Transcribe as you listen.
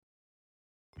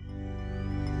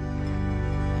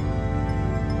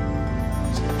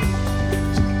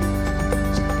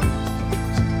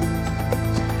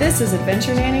This is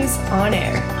Adventure Nannies On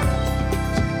Air.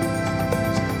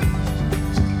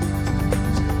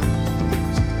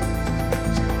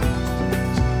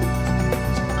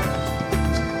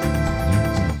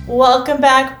 Welcome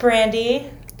back, Brandy.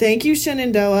 Thank you,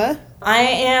 Shenandoah. I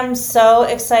am so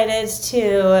excited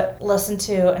to listen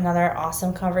to another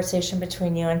awesome conversation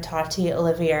between you and Tati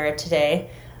Oliveira today.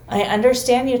 I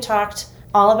understand you talked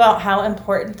all about how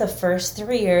important the first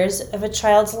 3 years of a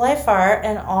child's life are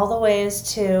and all the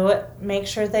ways to make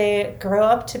sure they grow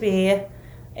up to be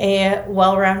a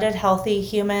well-rounded, healthy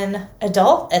human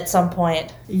adult at some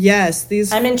point. Yes,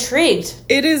 I'm intrigued.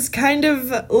 It is kind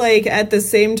of like at the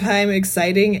same time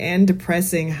exciting and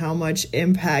depressing how much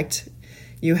impact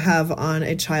you have on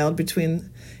a child between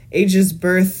ages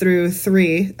birth through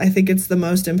 3. I think it's the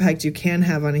most impact you can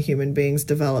have on a human being's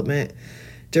development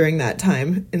during that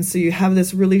time. And so you have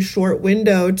this really short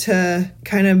window to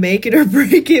kind of make it or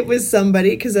break it with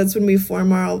somebody, because that's when we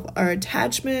form our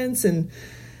attachments, and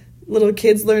little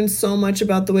kids learn so much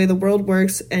about the way the world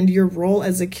works, and your role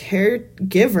as a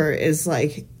caregiver is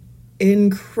like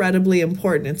incredibly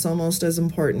important. It's almost as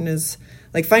important as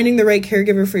like finding the right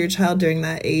caregiver for your child during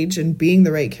that age, and being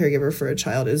the right caregiver for a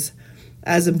child is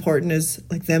as important as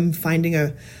like them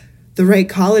finding the right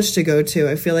college to go to.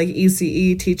 I feel like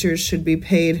ECE teachers should be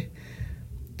paid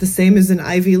the same as an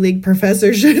Ivy League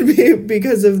professor should be,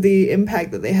 because of the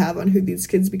impact that they have on who these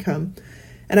kids become.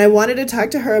 And I wanted to talk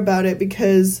to her about it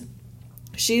because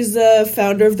she's the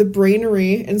founder of the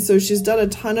Brainery, and so she's done a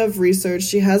ton of research.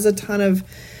 She has a ton of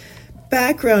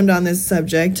background on this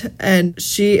subject, and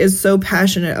she is so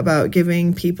passionate about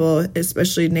giving people,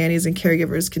 especially nannies and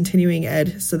caregivers, continuing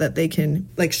ed so that they can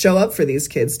like show up for these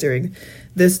kids during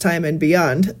this time and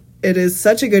beyond. It is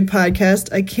such a good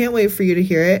podcast. I can't wait for you to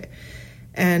hear it,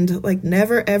 and like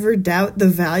never ever doubt the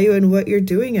value in what you're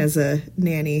doing as a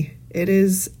nanny. It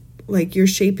is like you're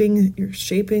shaping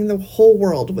the whole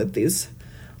world with these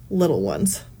little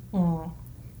ones.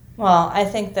 Well, I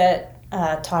think that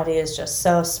Tati is just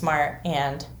so smart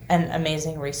and an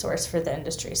amazing resource for the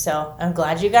industry. So I'm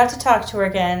glad you got to talk to her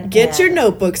again. Get your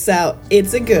notebooks out.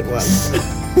 It's a good one.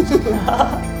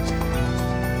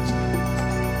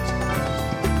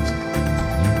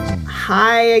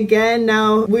 Hi again.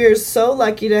 Now, we're so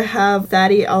lucky to have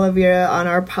Tati Oliveira on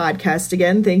our podcast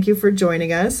again. Thank you for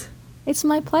joining us. It's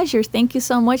my pleasure. Thank you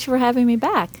so much for having me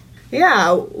back.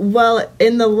 Yeah, well,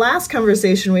 in the last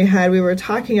conversation we had, we were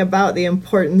talking about the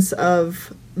importance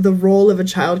of the role of a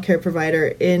child care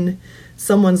provider in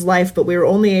someone's life, but we were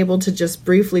only able to just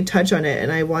briefly touch on it.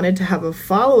 And I wanted to have a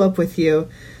follow-up with you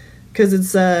because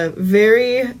it's a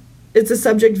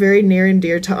subject very near and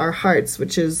dear to our hearts,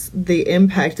 which is the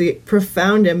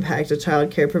profound impact a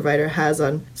child care provider has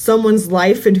on someone's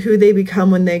life and who they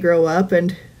become when they grow up,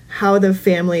 and how the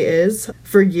family is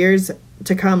for years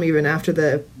to come, even after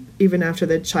the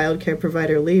child care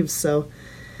provider leaves. So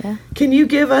yeah. Can you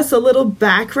give us a little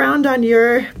background on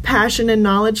your passion and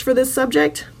knowledge for this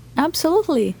subject?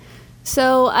 Absolutely.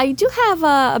 So I do have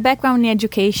a background in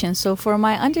education. So for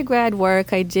my undergrad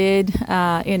work, I did,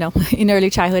 in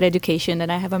early childhood education,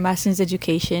 and I have a master's in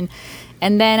education.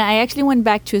 And then I actually went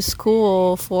back to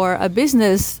school for a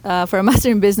master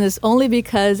in business, only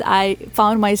because I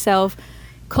found myself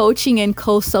coaching and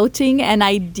consulting, and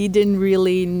I didn't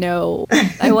really know.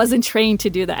 I wasn't trained to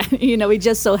do that. It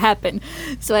just so happened.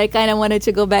 So I kind of wanted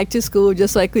to go back to school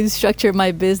just so I could structure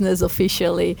my business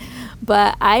officially.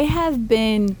 But I have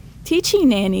been teaching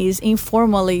nannies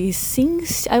informally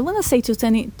since, I want to say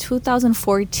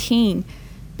 2014,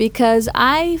 because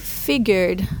I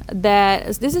figured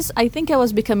that I think I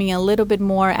was becoming a little bit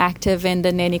more active in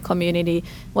the nanny community. It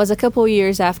was a couple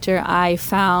years after I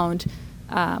found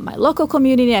my local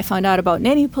community. I found out about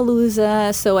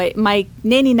Nannypalooza, so my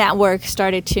nanny network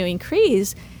started to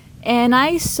increase, and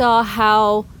I saw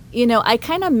how, I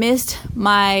kind of missed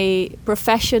my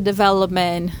professional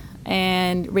development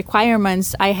and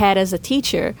requirements I had as a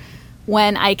teacher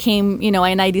when I came,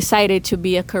 and I decided to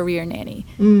be a career nanny.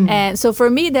 And so for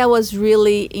me, that was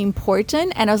really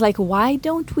important, and I was like, why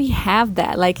don't we have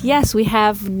that? Like, yes, we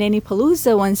have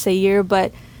Nannypalooza once a year,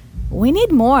 but we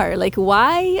need more. Like,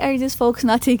 why are these folks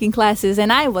not taking classes? And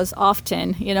I was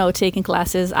often, taking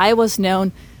classes. I was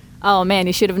known, oh man,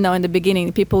 you should have known in the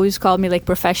beginning. People always called me like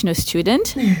professional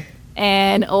student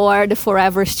or the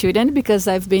forever student, because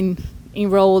I've been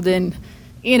enrolled in,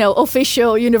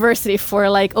 official university for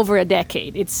like over a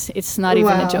decade. It's not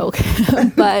even a joke.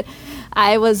 But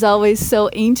I was always so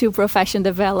into professional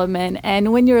development.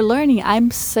 And when you're learning,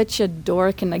 I'm such a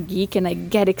dork and a geek, and I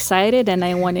get excited, and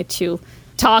I wanted to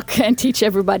talk and teach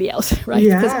everybody else, right?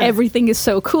 Because everything is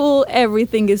so cool.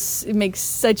 Everything makes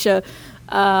such a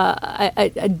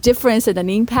a difference and an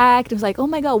impact. It was like, oh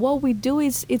my God, what we do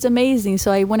is it's amazing.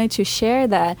 So I wanted to share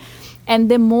that. And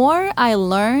the more I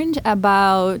learned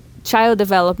about child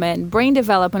development, brain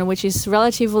development, which is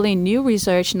relatively new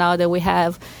research now that we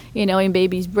have, in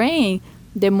baby's brain,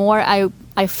 the more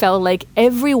I felt like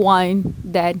everyone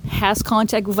that has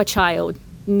contact with a child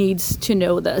needs to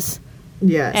know this.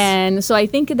 Yes. And so I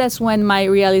think that's when my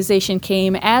realization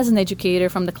came as an educator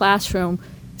from the classroom,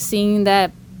 seeing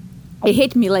that it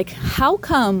hit me like, how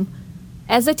come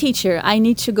as a teacher I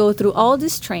need to go through all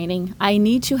this training? I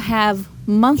need to have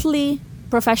monthly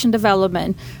professional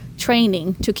development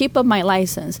training to keep up my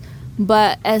license.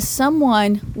 But as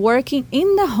someone working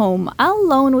in the home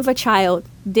alone with a child,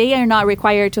 they are not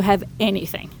required to have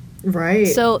anything. Right.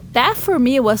 So that for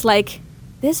me was like,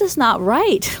 this is not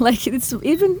right. Like, it's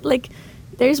even like,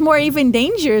 there's more even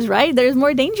dangers, right? There's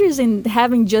more dangers in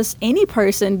having just any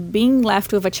person being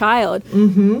left with a child.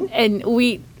 Mm-hmm. And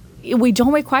we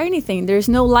don't require anything. There's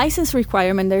no license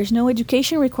requirement. There's no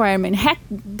education requirement. Heck,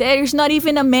 there's not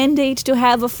even a mandate to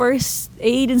have a first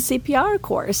aid and CPR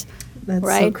course. That's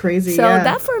right? so crazy. So yeah.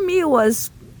 that for me was,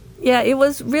 it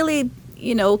was really,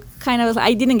 kind of,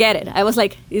 I didn't get it. I was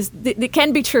like, it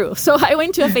can't be true. So I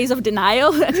went to a phase of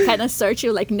denial and kind of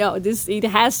searching, like,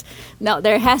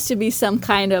 there has to be some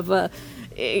kind of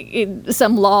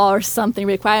some law or something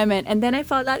requirement. And then I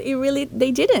found out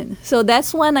they didn't. So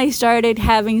that's when I started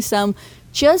having some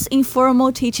just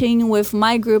informal teaching with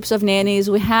my groups of nannies.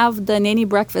 We have the Nanny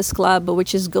Breakfast Club,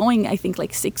 which is going, I think,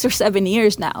 like 6 or 7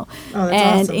 years now. Oh, that's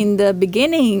and awesome. In the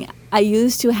beginning, I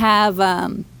used to have,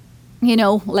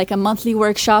 like a monthly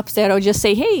workshops that I'll just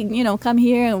say, hey, come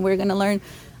here and we're going to learn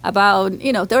about,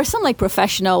 there are some like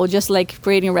professional, just like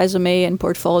creating a resume and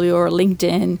portfolio or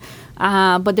LinkedIn.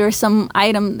 But there are some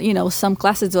some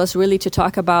classes was really to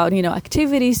talk about,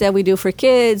 activities that we do for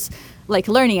kids, like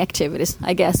learning activities,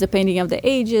 I guess, depending on the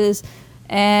ages.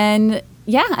 And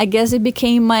yeah, I guess it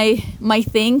became my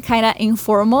thing, kind of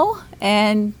informal.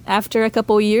 And after a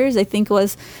couple of years, I think it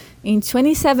was in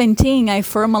 2017, I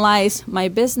formalized my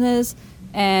business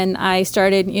and I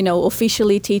started,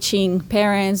 officially teaching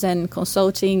parents and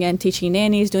consulting and teaching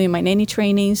nannies, doing my nanny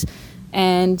trainings.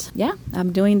 And yeah,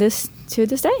 I'm doing this to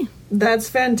this day. That's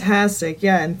fantastic.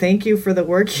 Yeah. And thank you for the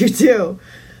work you do.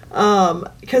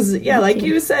 Because, like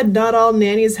you said, not all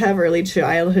nannies have early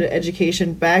childhood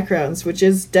education backgrounds, which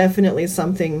is definitely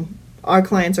something our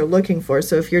clients are looking for.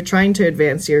 So if you're trying to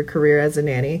advance your career as a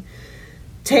nanny,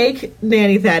 take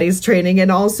Nanny Thaddeus training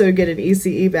and also get an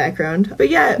ECE background. But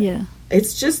yeah.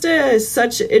 It's just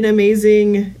such an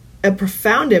amazing, a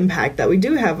profound impact that we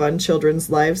do have on children's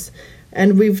lives.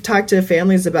 And we've talked to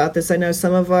families about this. I know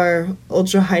some of our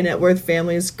ultra high net worth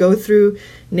families go through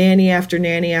nanny after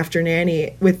nanny after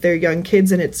nanny with their young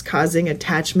kids, and it's causing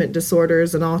attachment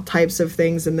disorders and all types of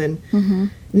things. And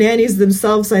then nannies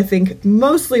themselves, I think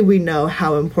mostly we know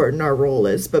how important our role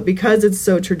is, but because it's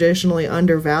so traditionally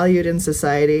undervalued in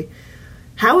society,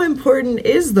 how important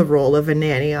is the role of a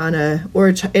nanny on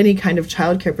any kind of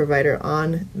childcare provider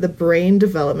on the brain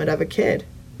development of a kid?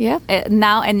 Yeah.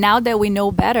 Now that we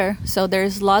know better, so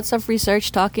there's lots of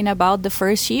research talking about the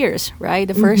first years, right?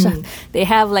 The first, they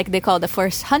have they call the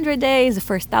first 100 days, the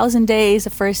first 1,000 days, the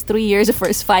first 3 years, the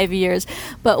first 5 years.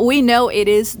 But we know it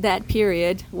is that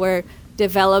period where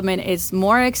development is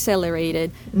more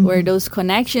accelerated, where those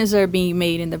connections are being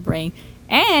made in the brain.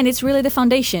 And it's really the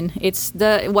foundation. It's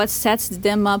what sets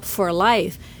them up for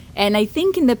life. And I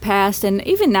think in the past, and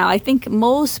even now, I think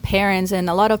most parents and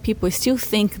a lot of people still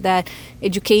think that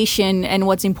education and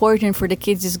what's important for the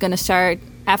kids is going to start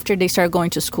after they start going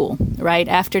to school, right?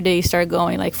 After they start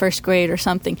going like first grade or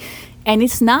something. And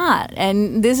it's not.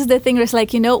 And this is the thing where it's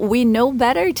like, we know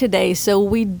better today. So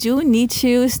we do need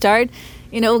to start,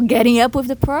 getting up with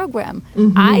the program.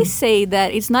 I say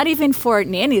that it's not even for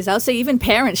nannies. I'll say even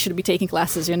parents should be taking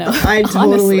classes, I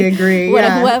totally agree.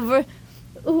 Yeah.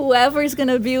 Whoever is going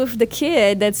to be with the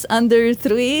kid that's under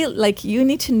 3, you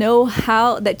need to know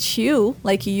how that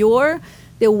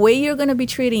the way you're going to be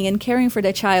treating and caring for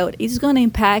the child is going to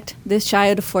impact this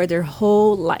child for their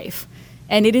whole life.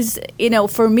 And it is,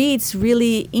 for me, it's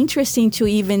really interesting to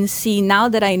even see now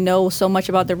that I know so much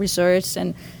about the research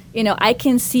and, I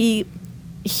can see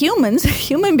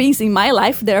human beings in my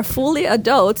life that are fully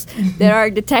adults that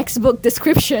are the textbook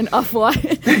description of what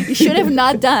you should have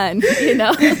not done,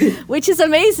 which is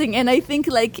amazing. And I think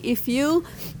if you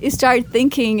start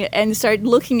thinking and start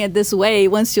looking at this way,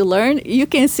 once you learn, you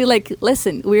can see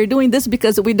listen, we're doing this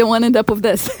because we don't want to end up with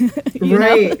this.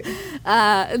 Right.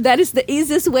 That is the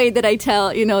easiest way that I tell,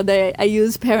 that I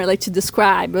use parent to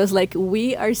describe. It was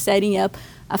we are setting up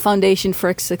a foundation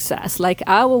for success.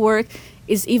 Our work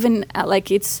is even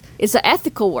it's an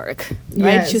ethical work,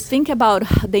 right? Yes. To think about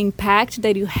the impact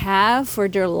that you have for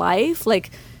their life,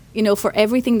 for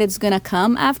everything that's going to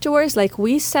come afterwards. Like,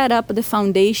 we set up the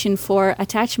foundation for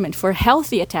attachment, for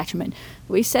healthy attachment.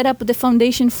 We set up the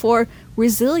foundation for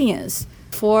resilience,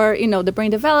 for, the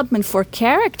brain development, for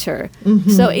character.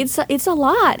 So it's a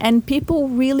lot. And people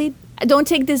really don't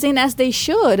take this in as they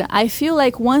should. I feel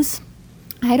like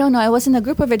I was in a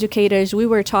group of educators, we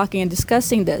were talking and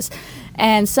discussing this.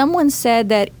 And someone said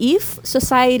that if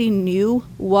society knew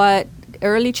what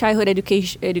early childhood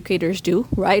educators do,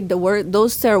 right?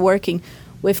 Those that are working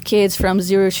with kids from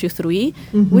 0 to 3,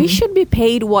 we should be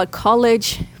paid what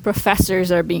college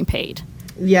professors are being paid.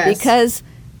 Yes. Because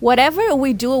whatever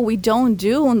we do or we don't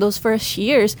do in those first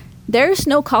years, there's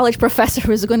no college professor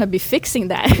who's going to be fixing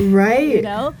that. Right.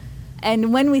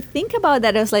 And when we think about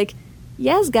that, I was like,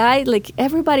 yes, guys, like,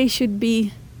 everybody should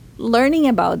be learning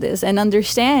about this and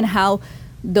understand how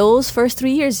those first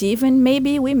 3 years, even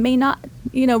maybe we may not,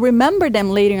 remember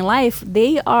them later in life,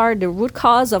 they are the root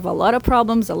cause of a lot of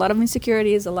problems, a lot of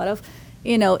insecurities, a lot of,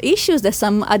 issues that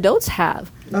some adults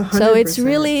have. 100%. So it's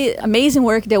really amazing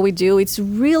work that we do. It's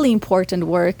really important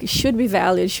work. It should be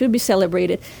valued, should be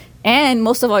celebrated. And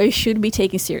most of all, it should be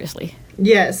taken seriously.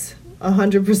 Yes,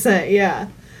 100%. Yeah.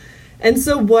 And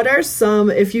so what are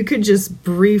some, if you could just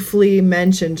briefly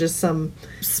mention just some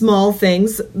small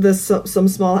things, some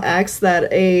small acts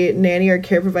that a nanny or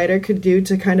care provider could do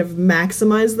to kind of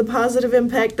maximize the positive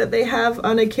impact that they have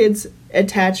on a kid's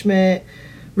attachment,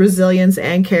 resilience,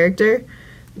 and character?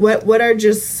 What are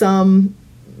just some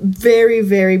very,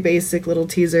 very basic little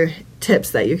teaser tips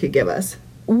that you could give us?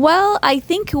 Well, I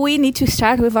think we need to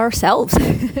start with ourselves.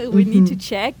 We need to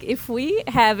check if we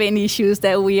have any issues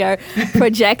that we are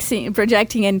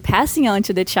projecting and passing on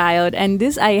to the child. And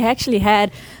this, I actually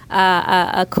had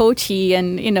a coachee,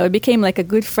 and it became like a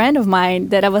good friend of mine,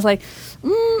 that I was like,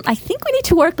 I think we need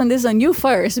to work on this on you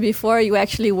first before you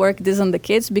actually work this on the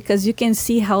kids, because you can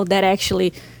see how that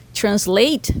actually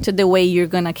translate to the way you're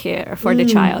going to care for the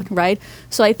child, right?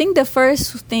 So I think the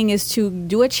first thing is to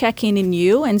do a check-in in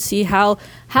you and see how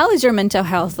is your mental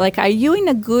health? Like, are you in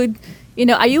a good,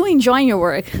 are you enjoying your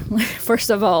work, first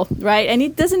of all, right? And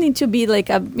it doesn't need to be like,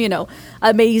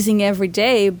 amazing every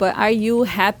day, but are you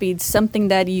happy? It's something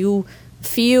that you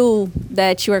feel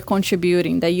that you are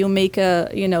contributing, that you make a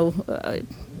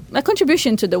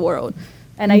contribution to the world.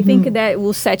 And I think that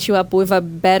will set you up with a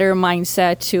better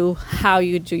mindset to how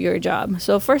you do your job.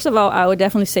 So first of all, I would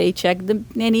definitely say check the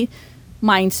nanny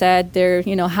mindset,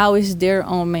 how is their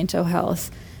own mental health.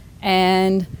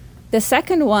 And the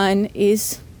second one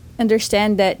is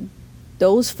understand that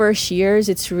those first years,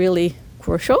 it's really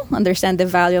crucial. Understand the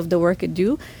value of the work you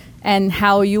do and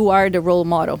how you are the role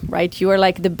model, right? You are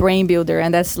like the brain builder.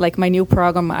 And that's like my new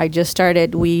program I just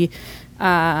started. Where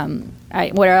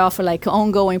I offer like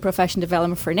ongoing professional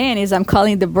development for nannies, I'm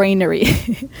calling it the Brainery.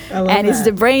 And it's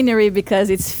the Brainery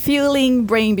because it's fueling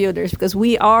brain builders, because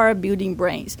we are building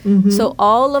brains. So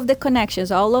all of the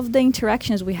connections, all of the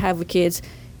interactions we have with kids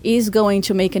is going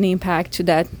to make an impact to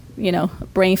that,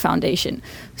 brain foundation.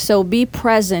 So be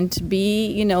present,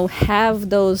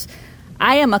 have those.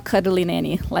 I am a cuddly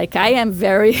nanny. Like, I am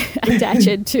very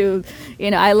attached to,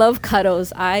 I love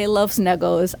cuddles. I love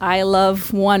snuggles. I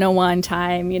love one-on-one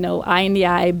time, eye in the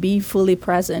eye, be fully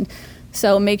present.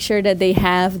 So make sure that they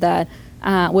have that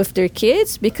with their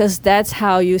kids, because that's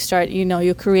how you start,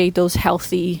 you create those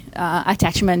healthy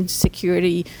attachment,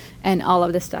 security, and all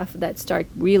of the stuff that start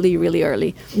really, really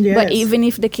early. Yes. But even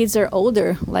if the kids are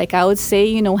older, like I would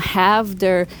say, have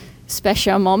their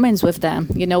special moments with them.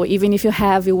 Even if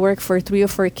you work for 3 or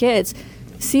 4 kids,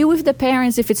 see with the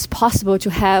parents if it's possible to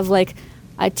have like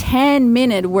a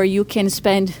 10-minute where you can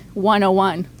spend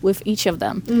one-on-one with each of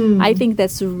them. I think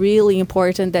that's really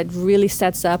important. That really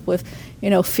sets up with,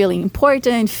 feeling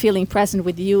important, feeling present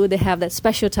with you. They have that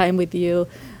special time with you.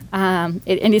 And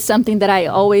it's something that I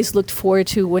always looked forward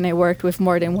to when I worked with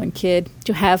more than one kid,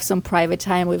 to have some private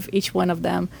time with each one of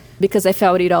them, because I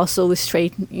felt it also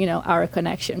illustrate, our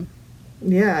connection.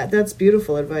 Yeah, that's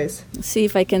beautiful advice. See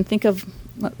if I can think of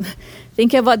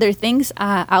other things,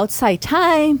 outside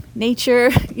time,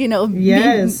 nature,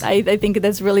 Yes. I think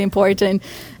that's really important.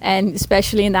 And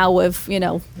especially now with,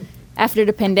 after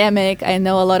the pandemic, I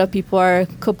know a lot of people are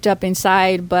cooped up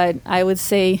inside, but I would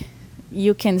say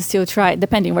you can still try,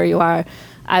 depending where you are.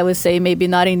 I would say maybe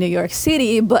not in New York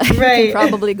City, but right. You can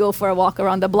probably go for a walk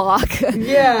around the block.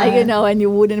 Yeah. And you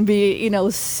wouldn't be,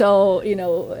 so,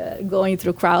 going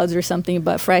through crowds or something.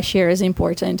 But fresh air is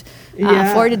important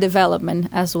for the development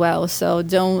as well. So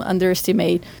don't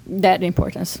underestimate that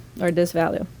importance or this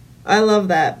value. I love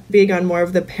that. Being on more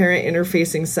of the parent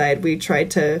interfacing side, we try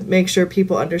to make sure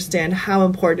people understand how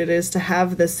important it is to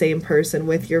have the same person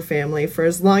with your family for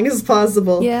as long as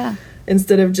possible. Yeah.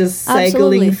 Instead of just cycling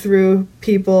Absolutely. through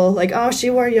people like, oh, she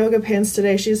wore yoga pants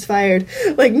today, she's fired.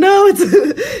 Like, no, it's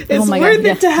Oh my worth God,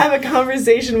 yeah. it to have a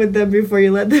conversation with them before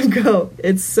you let them go.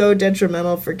 It's so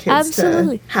detrimental for kids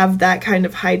Absolutely. to have that kind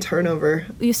of high turnover.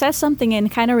 You said something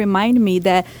and kind of remind me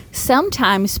that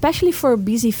sometimes, especially for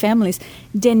busy families,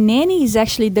 the nanny is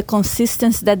actually the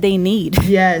consistency that they need.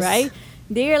 Yes. Right?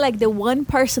 They're like the one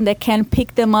person that can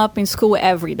pick them up in school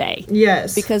every day.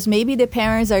 Yes. Because maybe the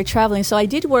parents are traveling. So I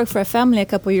did work for a family a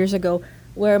couple years ago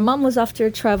where mom was after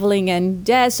traveling and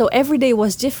dad, so every day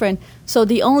was different. So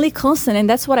the only constant, and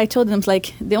that's what I told them,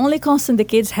 like the only constant the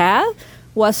kids have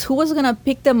was who was going to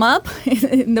pick them up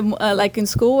in the like in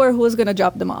school or who was going to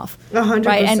drop them off. 100%.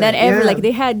 Right? And then yeah. like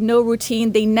they had no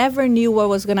routine. They never knew what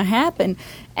was going to happen.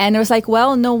 And it was like,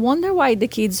 well, no wonder why the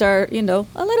kids are, a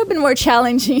little bit more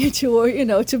challenging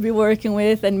to be working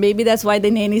with. And maybe that's why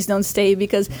the nannies don't stay,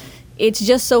 because it's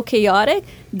just so chaotic.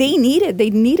 They needed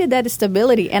that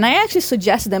stability. And I actually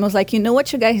suggested them, I was like, you know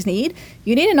what you guys need?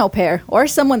 You need an au pair or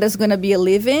someone that's going to be a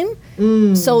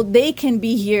live-in so they can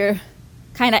be here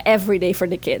kind of every day for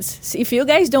the kids. So if you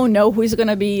guys don't know who's going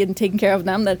to be and taking care of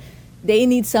them, that they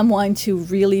need someone to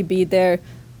really be there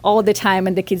all the time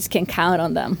and the kids can count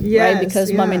on them. Yes, right?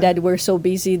 Because mom and dad were so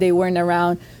busy, they weren't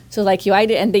around. So like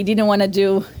and they didn't want to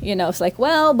do, it's like,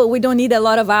 well, but we don't need a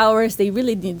lot of hours. They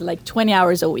really need like 20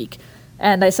 hours a week.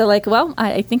 And I said like, well,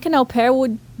 I think an au pair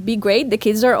would be great. The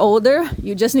kids are older.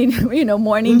 You just need,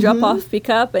 morning drop off, pick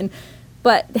up.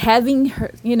 But having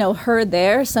her, her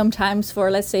there sometimes for,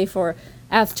 let's say for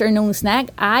afternoon snack,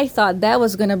 I thought that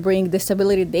was going to bring the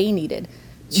stability they needed.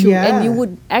 And you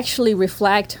would actually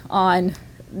reflect on,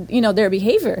 their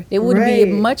behavior. It would be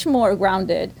much more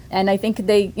grounded. And I think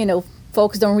they,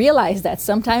 folks don't realize that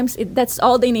sometimes that's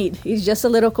all they need. It's just a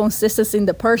little consistency in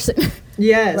the person.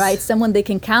 Yes. Right? Someone they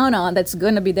can count on that's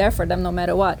going to be there for them no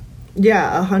matter what.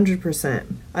 Yeah, 100%.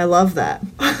 I love that.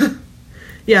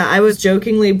 Yeah, I was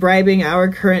jokingly bribing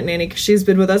our current nanny because she's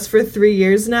been with us for 3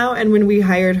 years now. And when we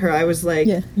hired her, I was like,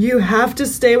 you have to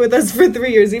stay with us for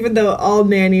 3 years, even though all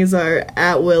nannies are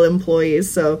at-will employees.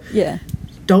 So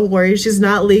don't worry, she's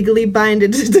not legally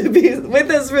binded to be with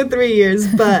us for 3 years.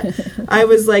 But I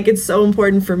was like, it's so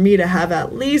important for me to have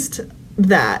at least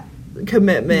that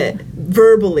commitment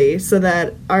verbally so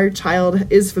that our child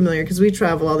is familiar, because we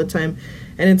travel all the time.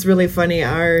 And it's really funny.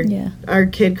 Our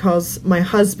kid calls my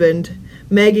husband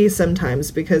Maggie sometimes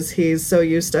because he's so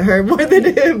used to her more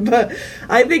than him. But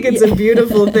I think it's a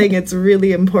beautiful thing. It's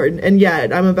really important. And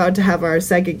I'm about to have our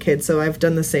second kid, so I've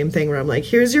done the same thing where I'm like,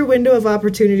 here's your window of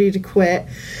opportunity to quit.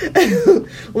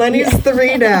 Lenny's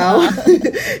 3 now.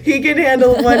 He can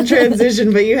handle one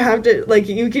transition, but you have to,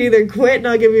 you can either quit and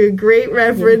I'll give you a great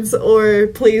reference or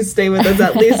please stay with us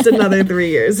at least another 3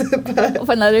 years. Of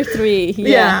another 3.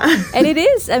 Yeah. And it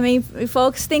is. I mean,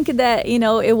 folks think that,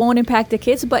 it won't impact the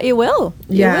kids, but it will.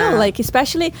 Yeah. It will. Like,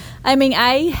 especially, I mean,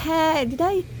 I think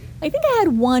I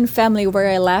had one family where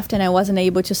I left and I wasn't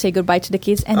able to say goodbye to the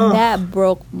kids, and that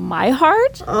broke my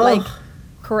heart like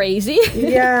crazy.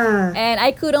 Yeah. And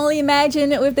I could only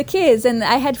imagine it with the kids. And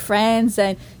I had friends,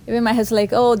 and even my husband like,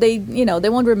 oh, they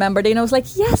won't remember. I was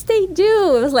like, yes, they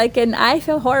do. It was like, and I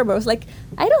felt horrible. I was like,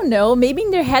 I don't know. Maybe in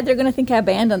their head they're gonna think I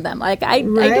abandoned them. Like I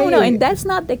don't know, and that's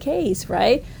not the case,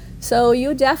 right? So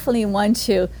you definitely want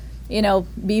to,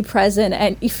 be present.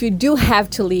 And if you do have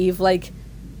to leave, like,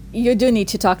 you do need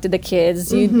to talk to the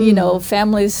kids.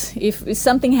 Families, if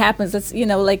something happens, that's,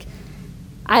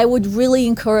 I would really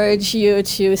encourage you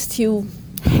to still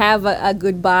have a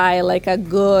goodbye, let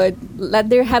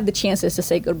them have the chances to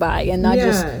say goodbye and not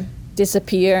just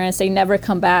disappear and say never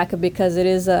come back, because it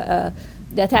is the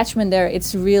attachment there.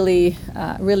 It's really,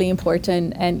 really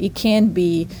important, and it can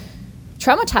be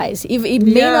traumatized. It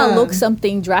may not look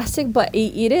something drastic, but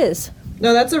it is.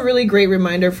 No, that's a really great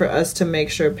reminder for us to make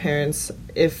sure parents,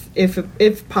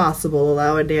 if possible,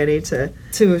 allow a nanny to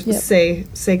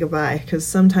say goodbye, because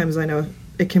sometimes I know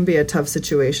it can be a tough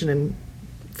situation and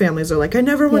families are like, I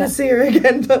never want to see her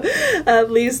again, but at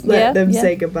least let them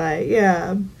say goodbye.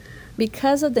 Yeah.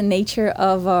 Because of the nature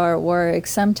of our work,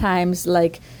 sometimes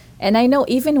and I know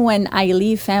even when I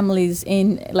leave families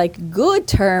in good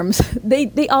terms,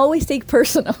 they always take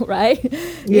personal, right?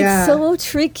 Yeah. It's so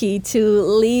tricky to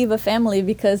leave a family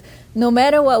because no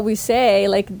matter what we say,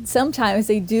 sometimes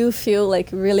they do feel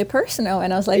really personal.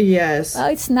 And I was like, yes, oh,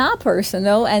 it's not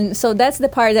personal. And so that's the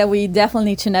part that we definitely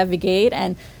need to navigate.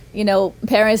 And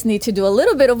parents need to do a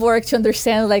little bit of work to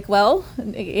understand, well,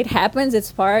 it happens.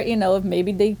 It's part,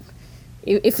 maybe they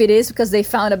if it is because they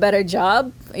found a better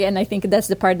job, and I think that's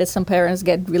the part that some parents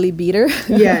get really bitter.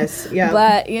 Yes, yeah.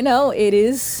 But, it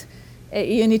is,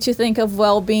 you need to think of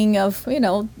well-being of,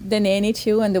 the nanny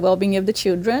too, and the well-being of the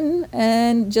children,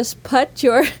 and just put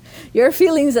your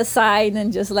feelings aside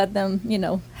and just let them,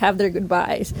 have their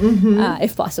goodbyes,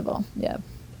 if possible. Yeah.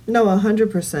 No,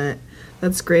 100%.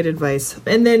 That's great advice.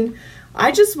 And then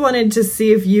I just wanted to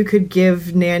see if you could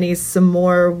give nannies some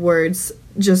more words,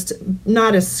 just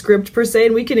not a script per se,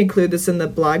 and we can include this in the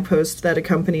blog post that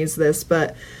accompanies this,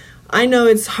 but I know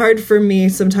it's hard for me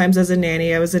sometimes as a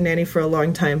nanny, I was a nanny for a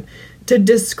long time, to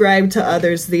describe to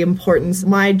others the importance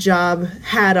my job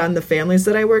had on the families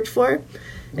that I worked for.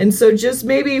 And so just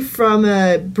maybe from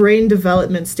a brain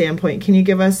development standpoint, can you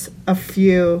give us a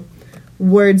few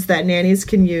words that nannies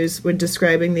can use when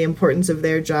describing the importance of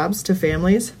their jobs to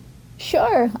families?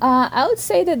 Sure. I would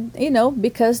say that,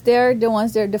 because they're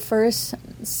the first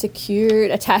secured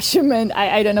attachment,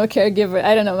 I don't know, caregiver,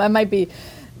 I don't know,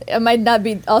 I might not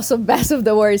be also best of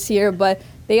the words here, but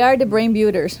they are the brain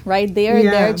builders, right? They are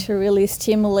there to really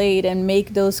stimulate and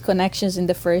make those connections in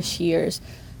the first years.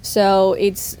 So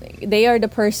they are the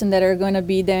person that are going to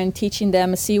be there and teaching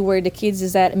them, see where the kids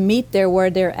is at, meet where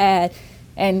they're at,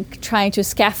 and trying to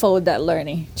scaffold that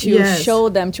learning, to show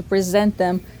them, to present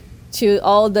them to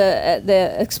all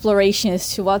the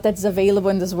explorations, to what that's available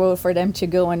in this world for them to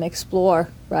go and explore,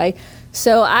 right?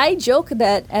 So I joke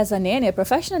that as a nanny, a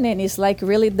professional nanny is like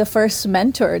really the first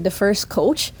mentor, the first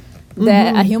coach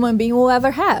that a human being will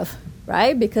ever have,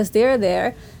 right? Because they're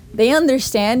there. They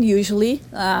understand usually.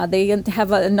 They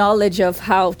have a knowledge of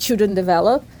how children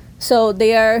develop. So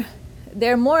they're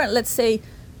more, let's say,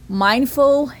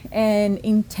 mindful and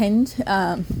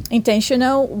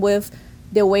intentional with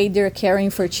the way they're caring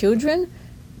for children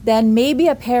than maybe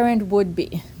a parent would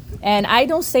be. And I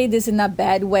don't say this in a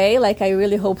bad way. Like, I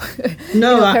really hope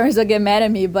parents don't get mad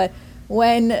at me. But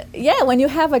when you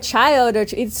have a child,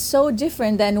 it's so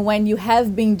different than when you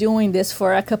have been doing this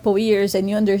for a couple years and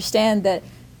you understand that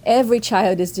every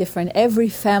child is different, every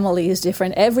family is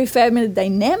different, every family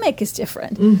dynamic is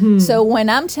different. So when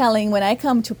I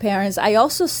come to parents, I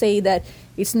also say that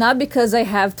it's not because I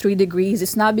have 3 degrees,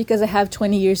 it's not because I have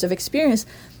 20 years of experience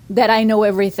that I know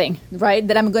everything, right?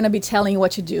 That I'm going to be telling you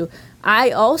what to do.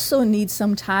 I also need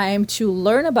some time to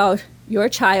learn about your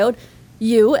child,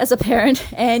 you as a parent,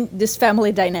 and this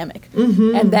family dynamic.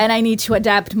 And then I need to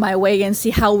adapt my way and see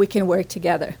how we can work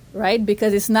together, right?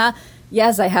 Because it's not,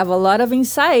 yes, I have a lot of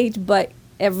insight, but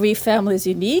every family is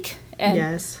unique. And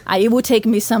it will take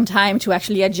me some time to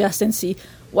actually adjust and see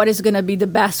what is going to be the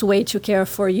best way to care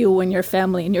for you and your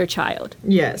family and your child.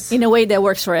 Yes. In a way that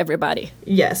works for everybody.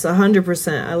 Yes,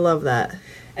 100%. I love that.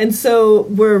 And so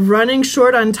we're running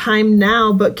short on time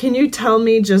now, but can you tell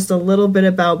me just a little bit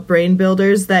about Brain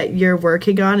Builders that you're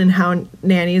working on and how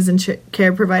nannies and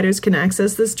care providers can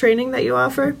access this training that you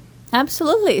offer?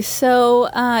 Absolutely. So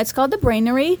it's called the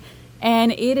Brainery,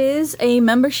 and it is a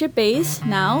membership base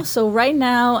now. So right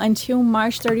now until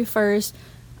March 31st,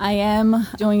 I am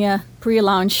doing a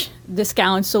pre-launch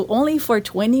discount. So only for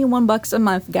 $21 a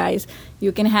month, guys,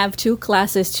 you can have 2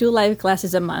 live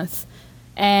classes a month.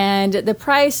 And the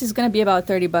price is going to be about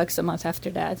 $30 a month after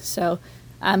that. So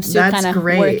I'm still kind of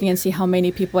working and see how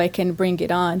many people I can bring it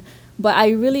on. But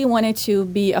I really wanted to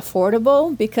be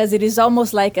affordable because it is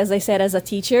almost like, as I said, as a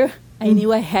teacher, I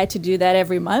knew I had to do that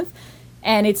every month.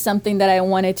 And it's something that I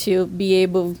wanted to be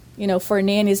able, for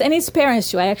nannies. And it's parents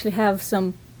too. I actually have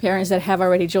some parents that have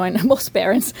already joined, most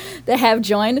parents that have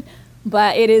joined.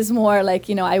 But it is more like,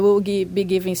 I will be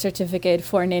giving certificate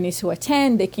for nannies who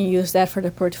attend. They can use that for their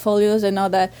portfolios and all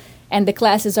that. And the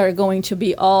classes are going to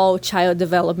be all child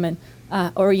development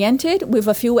oriented, with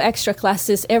a few extra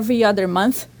classes every other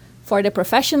month for the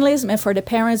professionalism, and for the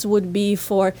parents would be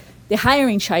for the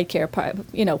hiring childcare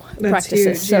practices.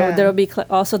 Huge, so there will be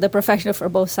also the professional for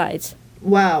both sides.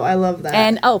 Wow, I love that.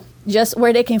 And just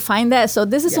where they can find that. So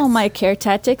this is on my Care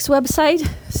Tactics website.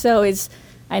 So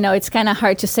I know it's kind of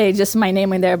hard to say just my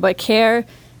name in there, but Care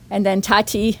and then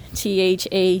Tati,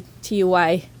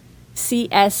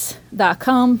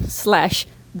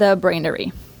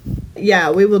 ThatyCS.com/thebrainery.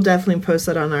 Yeah, we will definitely post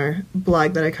that on our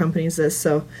blog that accompanies this.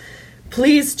 So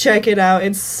please check it out.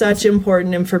 It's such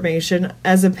important information.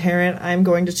 As a parent, I'm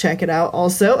going to check it out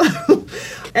also.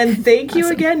 And thank you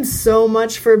again so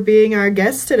much for being our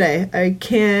guest today. I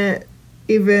can't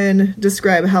even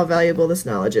describe how valuable this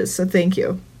knowledge is. So thank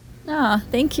you.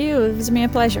 Thank you. It was me a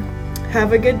pleasure.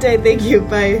 Have a good day. Thank you.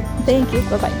 Bye. Thank you.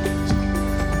 Bye-bye.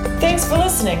 Thanks for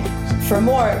listening. For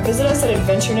more, visit us at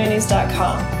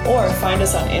adventurenannies.com or find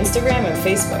us on Instagram and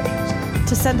Facebook.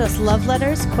 To send us love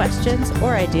letters, questions,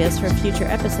 or ideas for future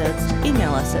episodes,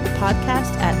 email us at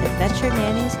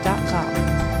podcast@adventurenannies.com.